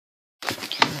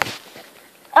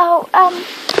Oh,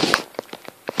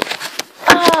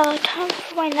 time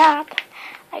for my nap,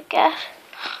 I guess.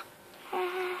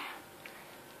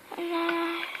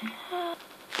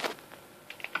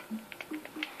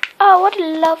 Oh, what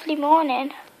a lovely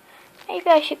morning. Maybe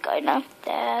I should go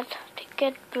downstairs to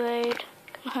get food.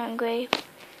 I'm hungry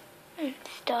and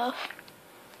stuff.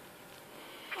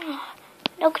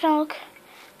 Knock knock.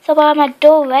 Someone at my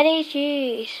door already?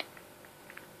 Jeez.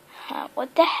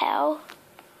 What the hell?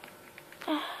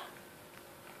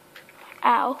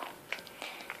 Ow.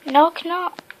 Knock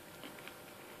knock.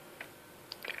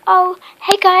 Oh,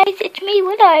 hey guys, it's me,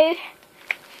 Willow.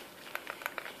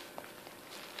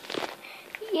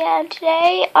 Yeah,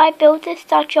 today I built this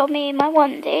statue of me in my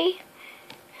onesie.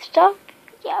 Stuff.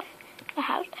 Yeah, my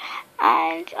house.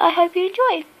 And I hope you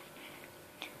enjoy.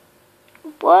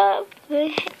 What?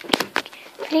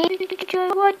 Please enjoy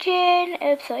watching.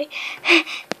 Oops, sorry.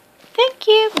 Thank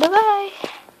you. Bye bye.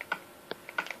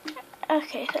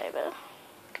 Okay, sorry about that.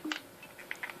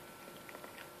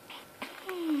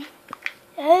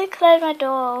 Let me close my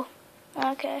door.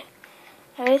 Okay.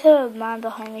 There is a man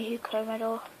behind me who closed my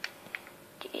door.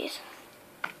 Jeez.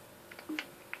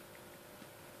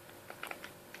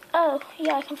 Oh,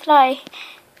 yeah, I can fly.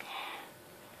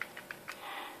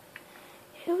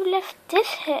 Who left this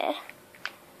here?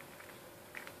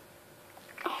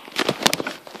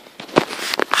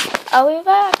 Are we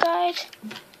back, guys?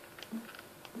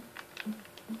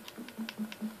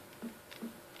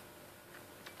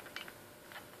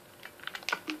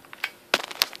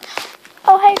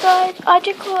 Oh, hey guys, I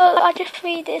just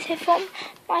read this here from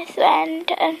my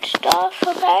friend and stuff,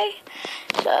 okay?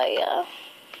 So, yeah.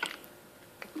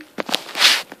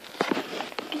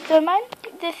 So, man,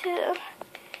 this is,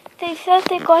 they said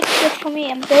they got this for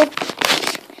me and they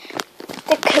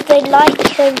because they like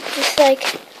it, just like,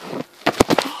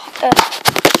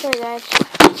 sorry guys.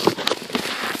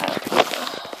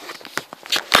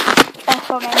 That's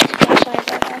what I meant to say, sorry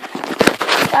about that.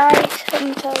 Guys, let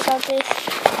me tell you about this.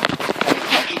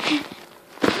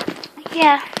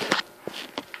 Yeah.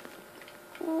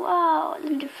 Wow,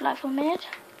 let me just fly for a minute.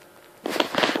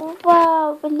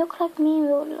 Wow, it looks like me in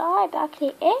real life.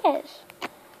 Actually, it is.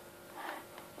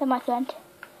 Then my friend,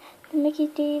 the Mickey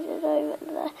D is over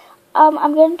there.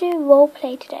 I'm gonna do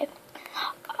roleplay today.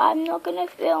 I'm not gonna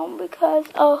film because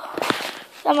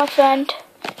they're my friend.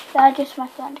 They're just my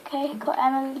friend, okay? Got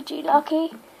MLG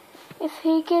Lucky. If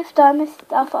he gives diamond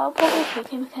stuff, I'll probably shoot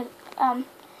him because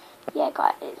yeah,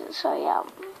 guys. So yeah,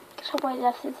 somebody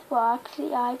else is well,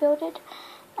 actually I built it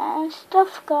and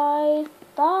stuff, guys.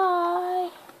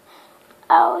 Bye.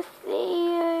 I'll see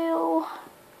you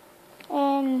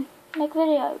in next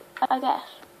video, I guess.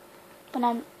 When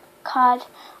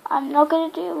I'm not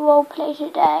gonna do roleplay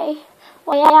today.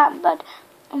 Well, I am, but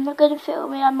I'm not gonna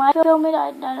film it. I might film it.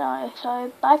 I don't know.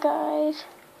 So bye, guys.